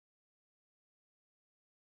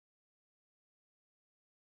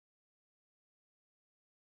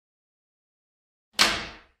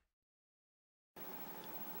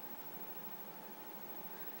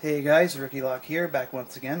Hey guys, Ricky Lock here, back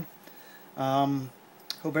once again. Hope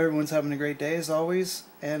everyone's having a great day as always,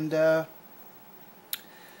 and I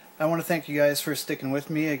want to thank you guys for sticking with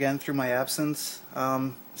me again through my absence.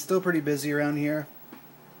 Still pretty busy around here.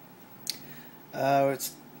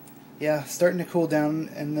 It's starting to cool down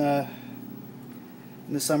in the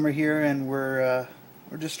summer here, and we're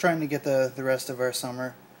just trying to get the rest of our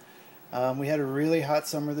summer. We had a really hot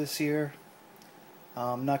summer this year.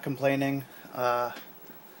 Not complaining.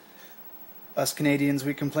 Us Canadians,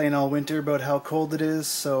 we complain all winter about how cold it is,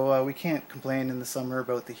 so we can't complain in the summer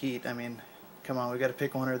about the heat. I mean, come on, we got to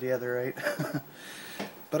pick one or the other, right?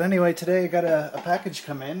 But anyway, today I got a package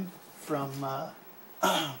come in from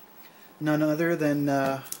none other than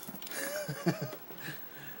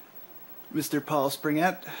Mr. Paul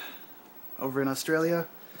Springett over in Australia,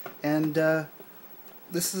 and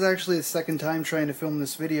this is actually the second time trying to film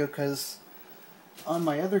this video because on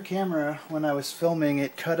my other camera, when I was filming,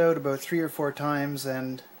 it cut out about 3 or 4 times,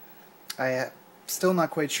 and I still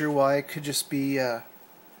not quite sure why. It could just be,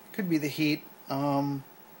 could be the heat, could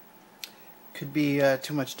be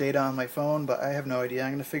too much data on my phone, but I have no idea.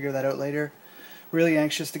 I'm going to figure that out later. Really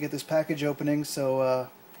anxious to get this package opening, so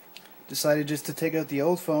decided just to take out the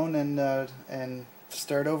old phone and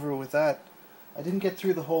start over with that. I didn't get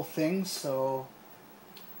through the whole thing, so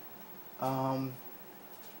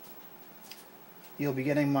you'll be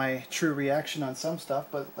getting my true reaction on some stuff,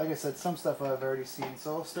 but like I said, some stuff I've already seen.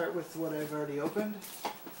 So I'll start with what I've already opened.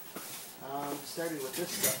 Started with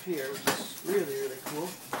this stuff here, which is really cool.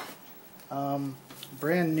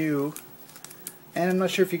 Brand new, and I'm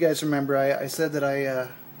not sure if you guys remember, I said that I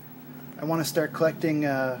want to start collecting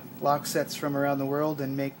lock sets from around the world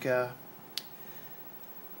and make,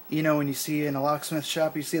 you know, when you see in a locksmith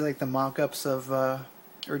shop, you see like the mock-ups of,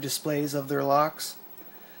 or displays of their locks.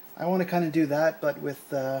 I want to kind of do that, but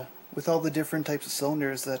with all the different types of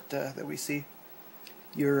cylinders that we see.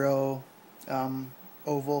 Euro,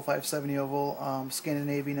 oval, 570 oval,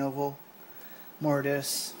 Scandinavian oval,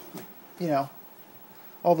 Mortis, you know,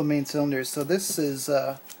 all the main cylinders. So this is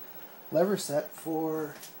a lever set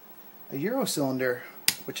for a Euro cylinder,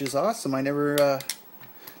 which is awesome. I never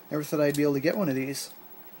thought I'd be able to get one of these.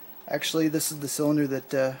 Actually, this is the cylinder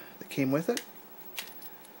that came with it.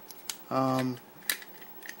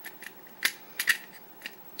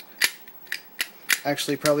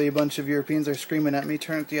 Actually, probably a bunch of Europeans are screaming at me,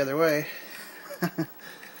 turn it the other way.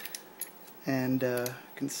 And you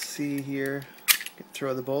can see here, can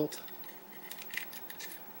throw the bolt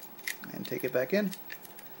and take it back in.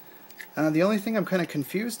 The only thing I'm kind of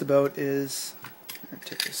confused about is,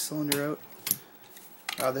 take this cylinder out.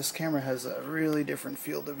 Wow, this camera has a really different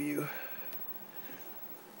field of view.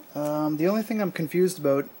 The only thing I'm confused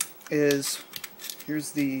about is,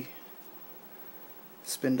 here's the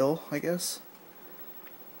spindle, I guess.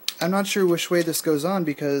 I'm not sure which way this goes on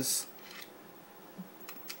because,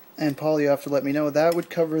 and Paul, you have to let me know, that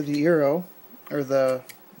would cover the Euro, or the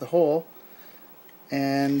hole,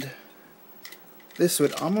 and this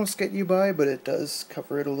would almost get you by, but it does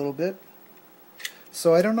cover it a little bit.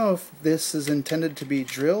 So I don't know if this is intended to be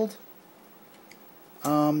drilled,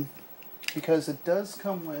 because it does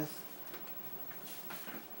come with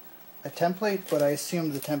a template, but I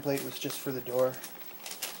assumed the template was just for the door.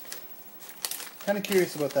 Kind of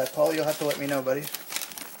curious about that, Paul. You'll have to let me know, buddy.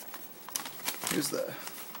 Here's the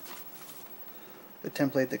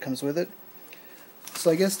template that comes with it. So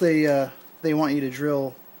I guess they want you to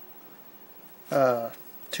drill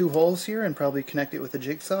 2 holes here and probably connect it with a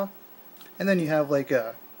jigsaw, and then you have like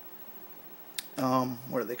a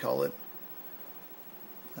what do they call it?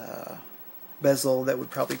 Bezel that would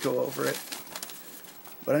probably go over it.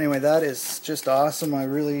 But anyway, that is just awesome. I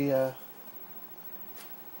really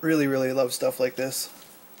really love stuff like this.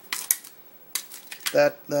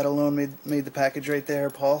 That alone made the package right there,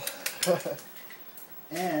 Paul.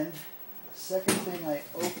 And the second thing I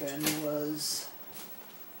opened was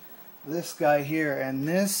this guy here, and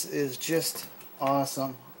this is just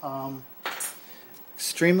awesome.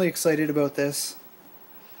 Extremely excited about this.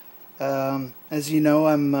 As you know,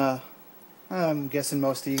 I'm guessing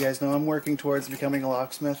most of you guys know, I'm working towards becoming a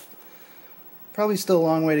locksmith. Probably still a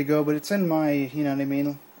long way to go, but it's in my, you know what I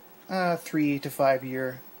mean, 3 to 5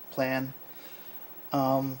 year plan.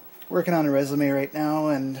 Working on a resume right now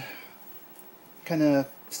and kind of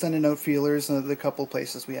sending out feelers at the couple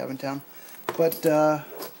places we have in town. But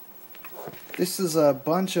this is a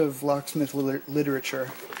bunch of locksmith literature.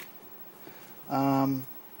 Right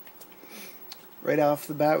off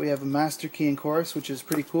the bat, we have a master keying course, which is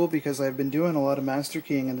pretty cool because I've been doing a lot of master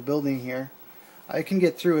keying in the building here. I can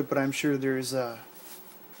get through it, but I'm sure there's a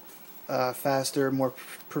faster, more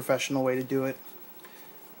professional way to do it.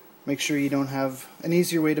 make sure you don't have an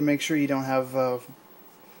easier way to make sure you don't have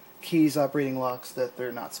keys operating locks that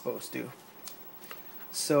they're not supposed to.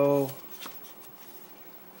 So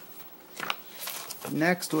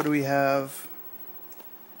next, what do we have?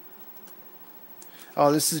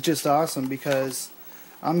 Oh, this is just awesome because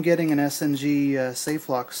I'm getting an SNG safe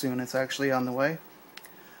lock soon. It's actually on the way.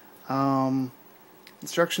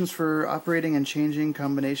 Instructions for operating and changing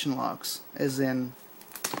combination locks, as in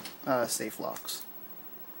safe locks.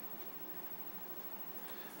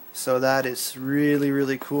 So that is really,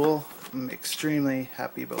 really cool. I'm extremely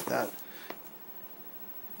happy about that.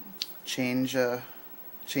 Change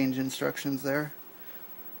instructions there.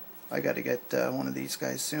 I got to get one of these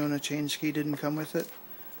guys soon. A change key didn't come with it.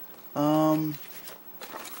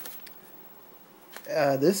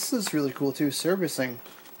 This is really cool too. Servicing.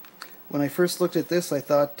 When I first looked at this, I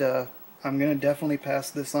thought I'm gonna definitely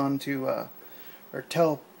pass this on to or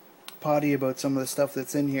tell Potty about some of the stuff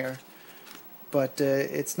that's in here. But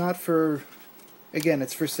it's not for, again,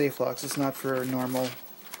 it's for safe locks. It's not for normal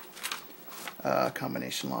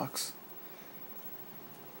combination locks.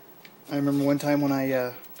 I remember one time when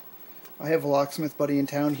I have a locksmith buddy in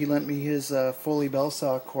town. He lent me his Foley bell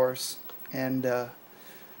saw course, and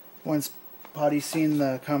once Potty seen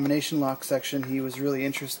the combination lock section, he was really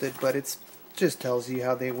interested. But it just tells you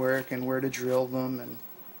how they work and where to drill them, and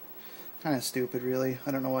kind of stupid, really.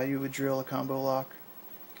 I don't know why you would drill a combo lock.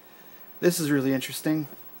 This is really interesting.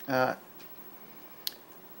 EFCO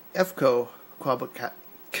Quabacatro.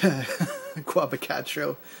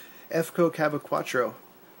 EFCO Cabaquatro.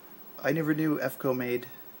 I never knew EFCO made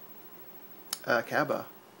Caba,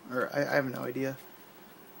 or I have no idea.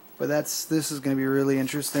 But this is going to be really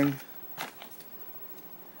interesting.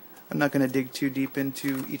 I'm not going to dig too deep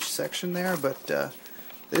into each section there, but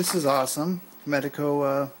this is awesome.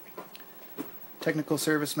 Medico Technical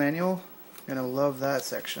Service Manual. I'm going to love that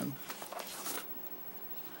section.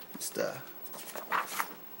 Just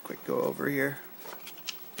quick go over here.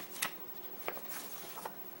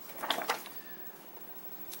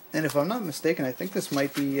 And if I'm not mistaken, I think this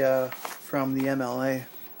might be from the MLA,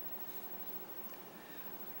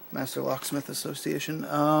 Master Locksmith Association.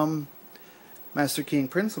 Master Keying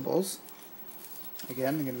Principles.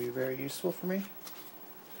 Again, they're going to be very useful for me.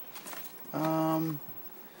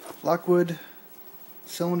 Lockwood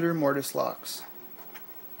Cylinder Mortise Locks.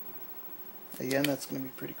 Again, that's going to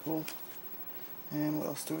be pretty cool. And what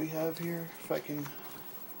else do we have here? If I can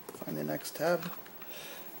find the next tab.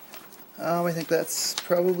 I think that's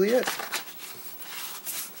probably it.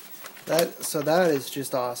 So that is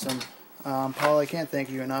just awesome. Paul, I can't thank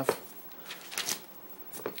you enough.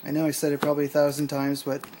 I know I said it probably 1,000 times,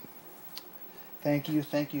 but thank you,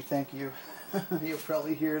 thank you, thank you. You'll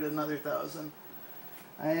probably hear it another 1,000.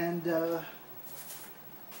 And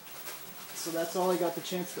so that's all I got the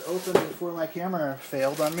chance to open before my camera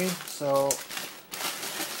failed on me. So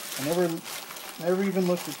I never even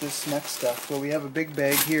looked at this next stuff. But we have a big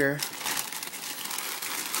bag here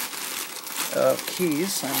of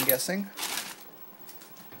keys, I'm guessing.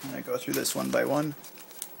 I'm going to go through this one by one.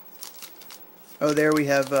 Oh, there we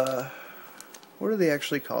have, what do they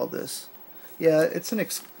actually call this? Yeah, it's an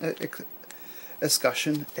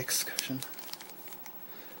escutcheon.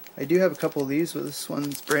 I do have a couple of these, but this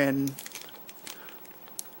one's brand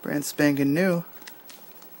spanking new.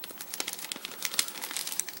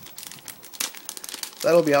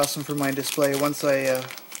 That'll be awesome for my display once I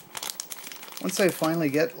finally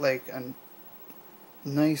get like a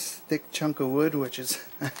nice thick chunk of wood, which is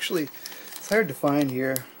actually, it's hard to find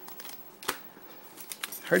here.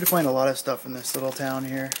 Hard to find a lot of stuff in this little town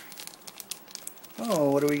here.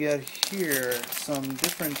 Oh, what do we got here? Some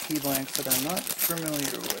different key blanks that I'm not familiar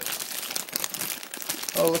with.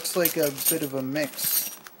 Oh, looks like a bit of a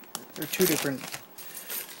mix. They're two different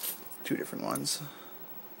ones.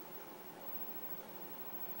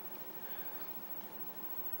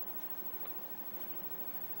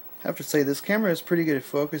 I have to say, this camera is pretty good at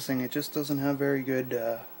focusing. It just doesn't have very good,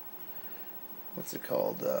 what's it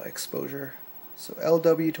called, exposure. So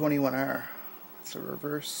LW21R, it's a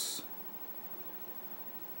reverse.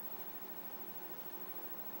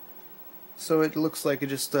 So it looks like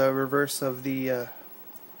just a reverse of the,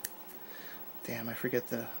 damn, I forget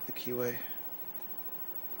the keyway.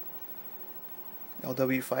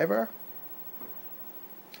 LW5R?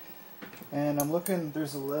 And I'm looking,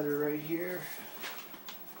 there's a letter right here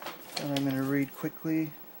that I'm going to read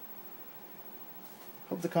quickly.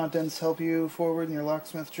 Hope the contents help you forward in your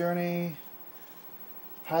locksmith journey.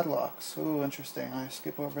 Padlocks. Ooh, interesting. I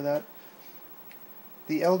skip over that.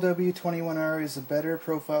 The LW21R is a better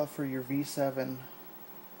profile for your V7,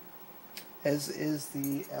 as is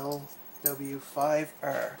the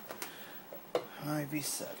W5R. My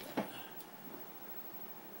V7.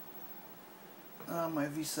 My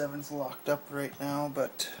V7's locked up right now,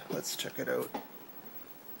 but let's check it out.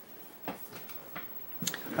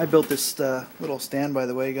 I built this little stand, by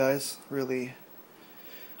the way, guys. Really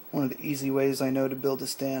one of the easy ways I know to build a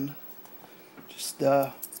stand. Just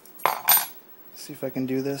see if I can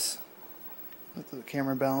do this with the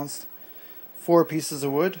camera balanced. 4 pieces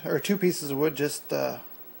of wood, or 2 pieces of wood, just kind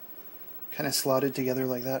of slotted together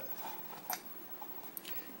like that.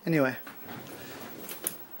 Anyway,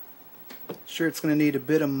 sure it's going to need a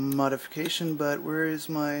bit of modification, but where is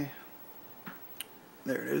my...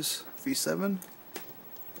 There it is, V7.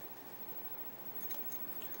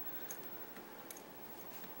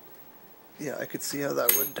 Yeah, I could see how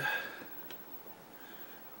that would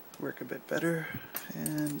work a bit better.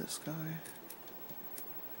 And this guy.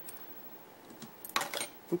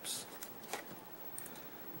 Oops.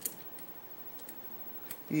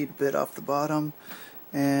 Need a bit off the bottom.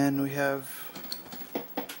 And we have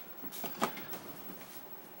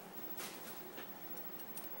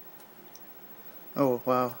oh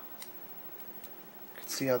wow. Could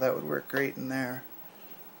see how that would work great in there.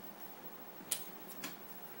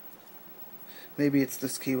 Maybe it's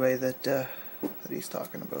this keyway that he's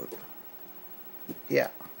talking about. Yeah,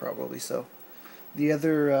 probably so. The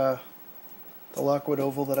other the Lockwood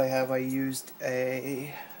oval that I have, I used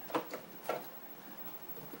a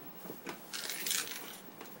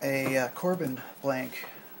Corbin blank,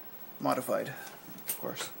 modified, of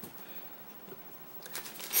course.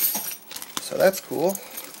 So that's cool.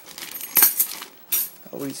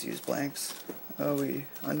 Always use blanks. Oh,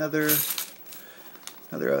 another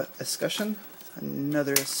escutcheon.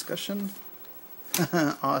 Another escutcheon.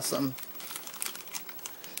 Awesome.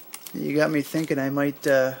 You got me thinking I might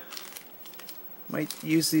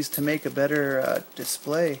use these to make a better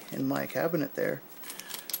display in my cabinet there.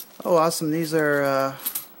 Oh, awesome. These are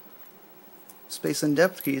space and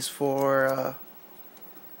depth keys for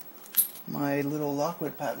my little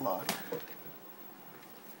Lockwood padlock.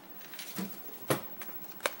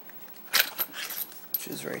 Which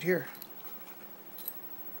is right here.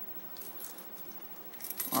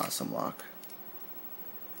 Awesome lock.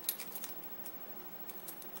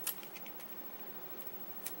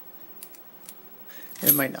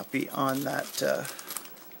 It might not be on that,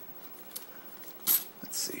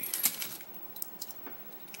 let's see.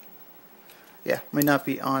 Yeah, might not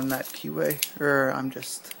be on that keyway, or I'm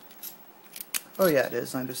just, oh yeah it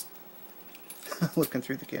is, I'm just looking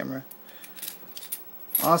through the camera.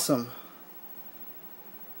 Awesome.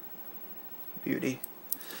 Beauty.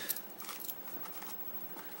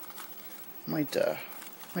 Might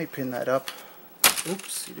pin that up.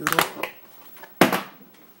 Oops, you doodle.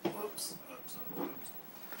 Whoops.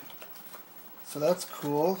 So that's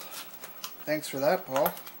cool. Thanks for that,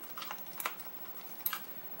 Paul.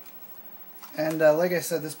 And like I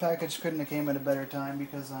said, this package couldn't have came at a better time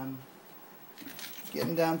because I'm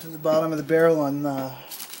getting down to the bottom of the barrel on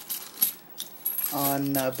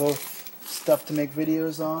both stuff to make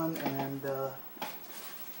videos on and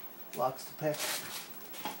locks to pick.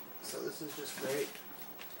 So this is just great.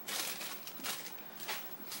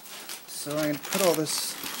 So I'm going to put all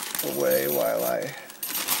this away while I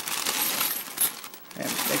am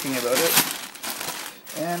thinking about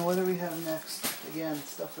it. And what do we have next? Again,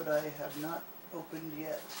 stuff that I have not opened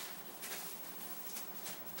yet.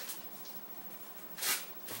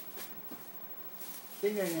 I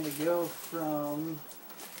think I'm going to go from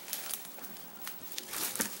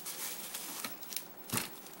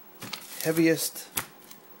heaviest,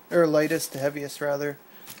 or lightest to heaviest rather.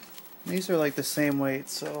 These are like the same weight,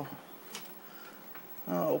 so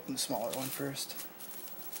I'll open the smaller one first.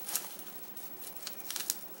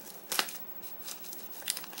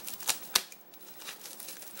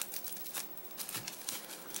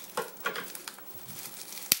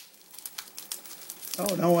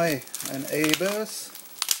 Oh, no way. An A-bus?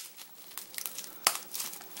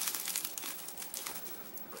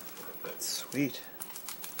 Sweet.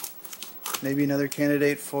 Maybe another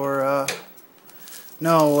candidate for,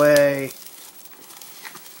 no way.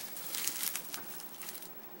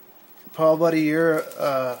 Paul, buddy, you're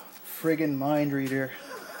a friggin' mind reader.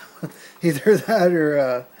 Either that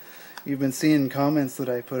or you've been seeing comments that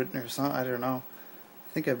I put, or something, I don't know.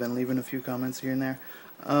 I think I've been leaving a few comments here and there.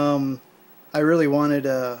 I really wanted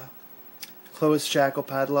a closed shackle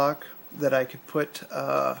padlock that I could put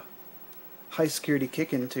high security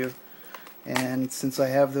kick into, and since I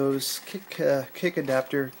have those kick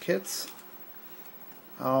adapter kits,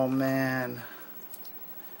 oh man,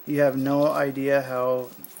 you have no idea how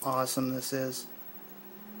awesome this is.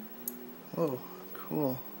 Whoa,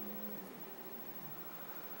 cool.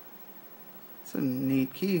 It's a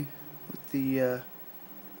neat key with the, I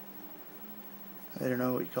don't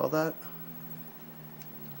know what you call that.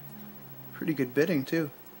 Pretty good bitting too.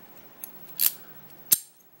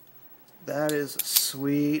 That is a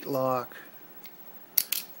sweet lock.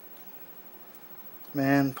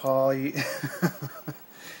 Man, Paul, you,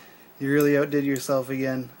 you really outdid yourself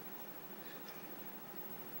again.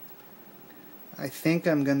 I think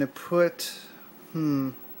I'm gonna put,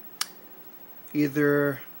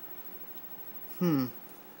 either, I'm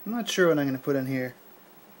not sure what I'm gonna put in here.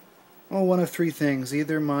 Oh, one of three things.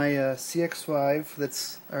 Either my CX5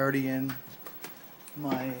 that's already in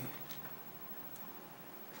my,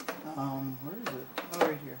 where is it? Oh,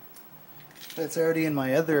 right here. That's already in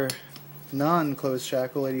my other non-closed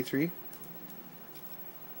shackle 83.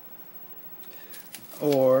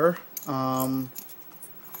 Or,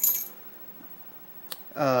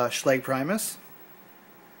 Schlag Primus.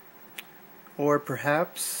 Or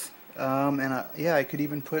perhaps, yeah, I could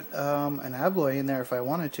even put an Abloy in there if I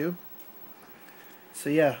wanted to. So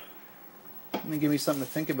yeah, let me give me something to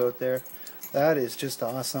think about there. That is just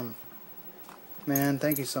awesome. Man,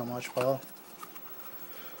 thank you so much, Paul.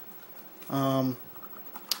 I'm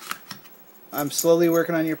slowly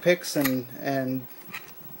working on your picks, and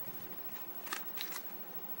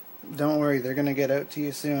don't worry, they're gonna get out to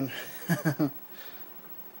you soon.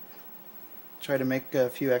 Try to make a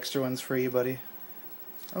few extra ones for you, buddy.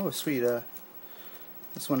 Oh, sweet.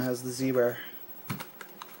 This one has the Z-bar.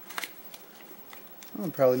 I'll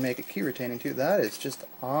probably make it key retaining too. That is just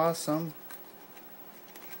awesome.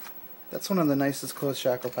 That's one of the nicest closed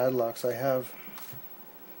shackle padlocks I have.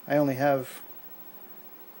 I only have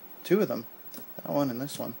two of them. That one and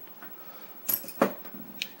this one.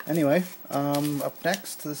 Anyway, up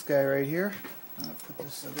next, this guy right here. I'll put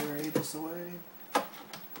this other Avis away.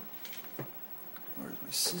 Where's my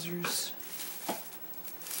scissors?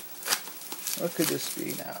 What could this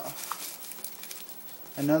be now?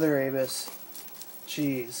 Another Avis.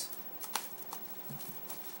 Jeez.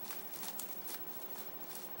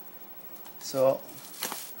 So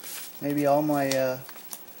maybe all my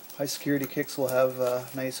high security kicks will have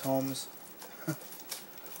nice homes.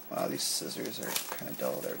 Wow, these scissors are kind of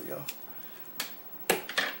dull. There we go.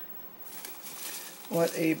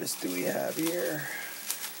 What Avis do we have here?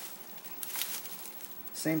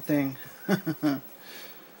 Same thing.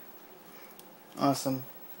 Awesome.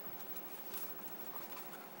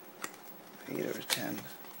 8 out of 10.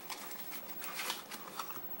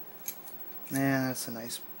 Man, that's a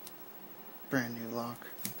nice brand new lock.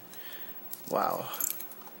 Wow.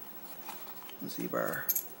 Z-bar.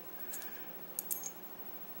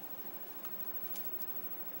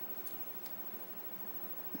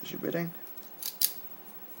 Is your bidding?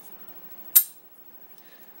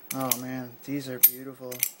 Oh man, these are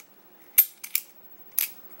beautiful.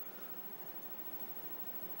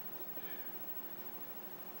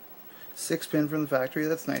 Six pin from the factory,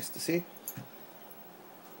 that's nice to see.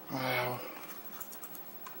 Wow.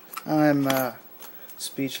 I'm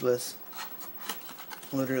speechless.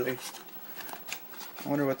 Literally. I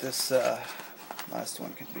wonder what this last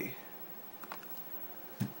one could be.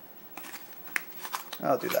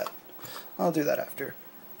 I'll do that. I'll do that after.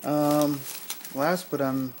 Last, but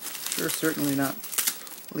I'm sure certainly not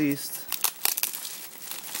least,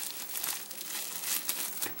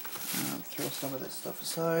 throw some of this stuff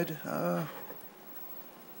aside.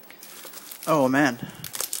 Oh man,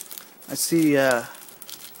 I see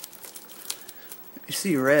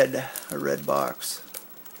red, a red box.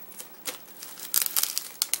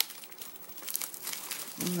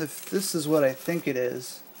 If this is what I think it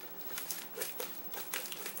is,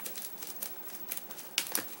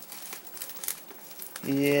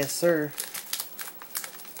 yes sir.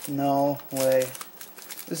 No way.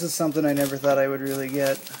 This is something I never thought I would really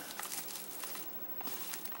get.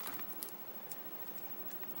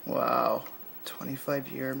 Wow.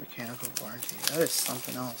 25-year mechanical warranty. That is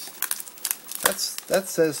something else. That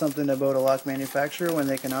says something about a lock manufacturer when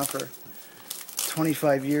they can offer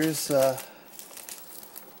 25 years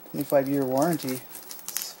 25-year warranty.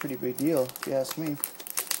 It's a pretty big deal if you ask me.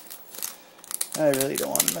 I really don't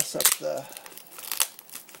want to mess up the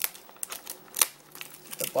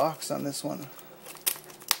box on this one.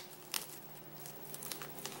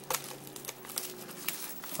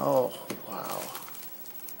 Oh, wow.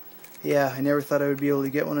 Yeah, I never thought I would be able to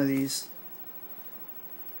get one of these.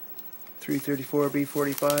 334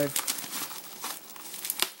 B45.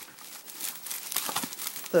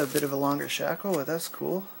 A bit of a longer shackle, but that's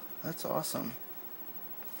cool. That's awesome.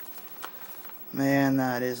 Man,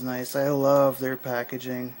 that is nice. I love their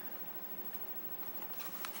packaging.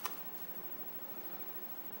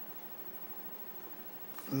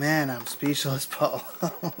 Man, I'm speechless, Paul.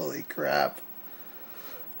 Holy crap.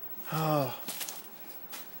 Oh.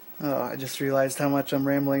 Oh, I just realized how much I'm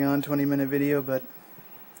rambling on. 20-minute video, but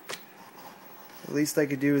the least I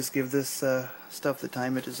could do is give this stuff the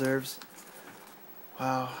time it deserves.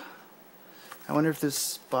 Wow. I wonder if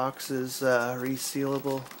this box is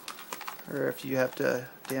resealable, or if you have to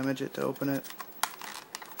damage it to open it.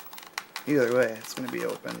 Either way, it's going to be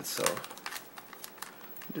open, so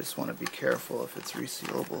I just want to be careful if it's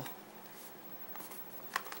resealable.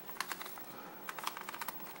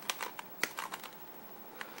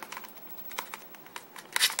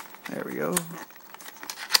 There we go.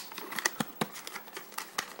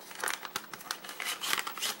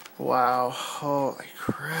 Wow, holy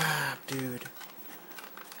crap, dude.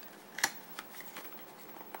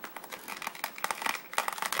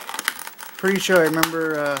 Pretty sure I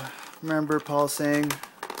remember Paul saying,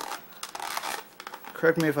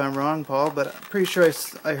 correct me if I'm wrong, Paul, but I'm pretty sure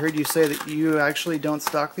I heard you say that you actually don't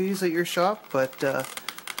stock these at your shop, but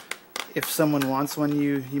if someone wants one,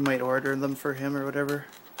 you might order them for him or whatever.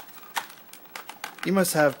 You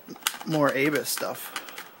must have more Avis stuff,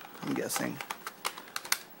 I'm guessing.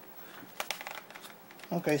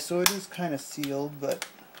 Okay, so it is kind of sealed, but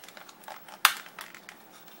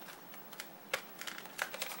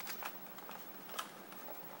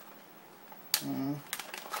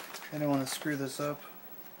I don't want to screw this up.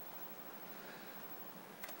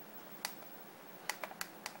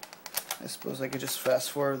 I suppose I could just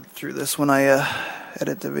fast forward through this when I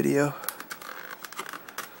edit the video.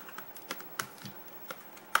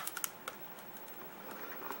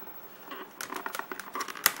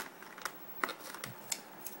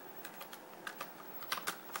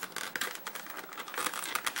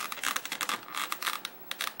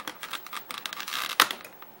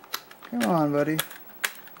 Come on, buddy.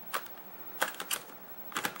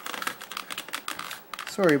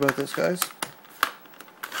 Sorry about this, guys.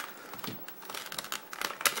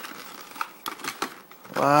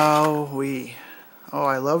 Wowee. Oh,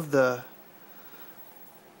 I love the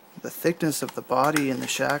thickness of the body and the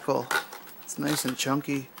shackle. It's nice and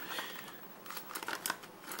chunky.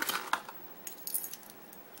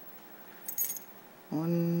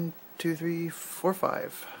 One, two, three, four,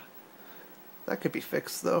 five. That could be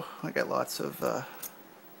fixed though. I got lots of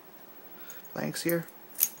blanks here.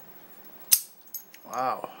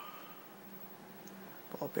 Wow.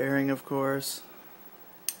 Ball bearing, of course.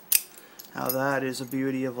 Now that is a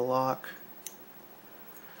beauty of a lock.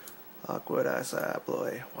 Lockwood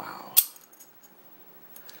alloy. Wow.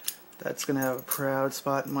 That's gonna have a proud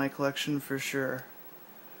spot in my collection for sure.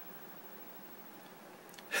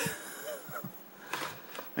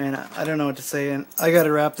 Man, I don't know what to say, and I gotta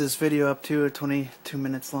wrap this video up too at 22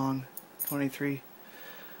 minutes long, 23.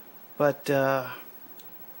 But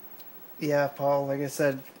yeah, Paul, like I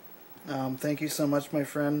said, thank you so much, my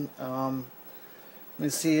friend. Let me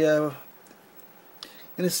see.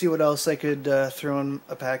 Gonna see what else I could throw in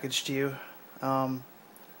a package to you.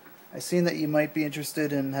 I seen that you might be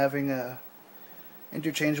interested in having a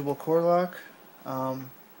interchangeable core lock.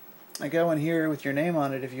 I got one here with your name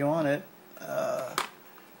on it if you want it.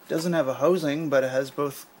 Doesn't have a housing, but it has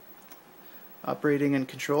both operating and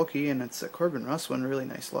control key, and it's a Corbin Russ one. Really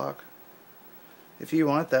nice lock. If you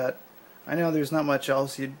want that, I know there's not much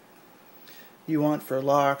else you want for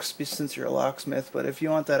locks since you're a locksmith, but if you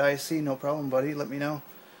want that IC, no problem, buddy. Let me know.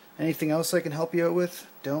 Anything else I can help you out with?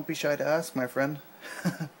 Don't be shy to ask, my friend.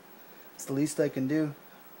 It's the least I can do.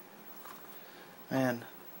 Man,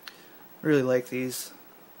 really like these.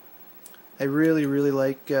 I really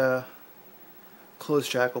like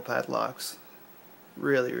closed shackle padlocks.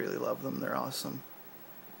 Really love them. They're awesome.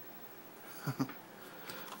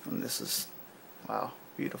 And this is, wow,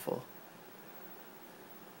 beautiful.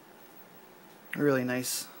 Really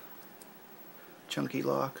nice chunky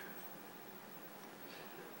lock.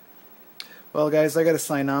 Well, guys, I gotta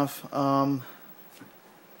sign off.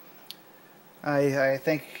 I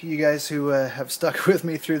thank you guys who have stuck with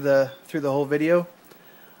me through the whole video.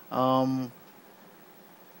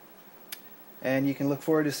 And you can look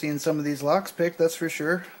forward to seeing some of these locks picked, that's for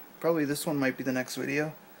sure. Probably this one might be the next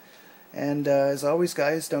video. And as always,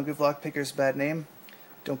 guys, don't give lock pickers a bad name.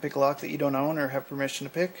 Don't pick a lock that you don't own or have permission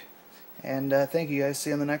to pick. And thank you guys. See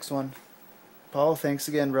you on the next one. Paul, thanks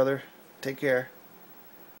again, brother. Take care.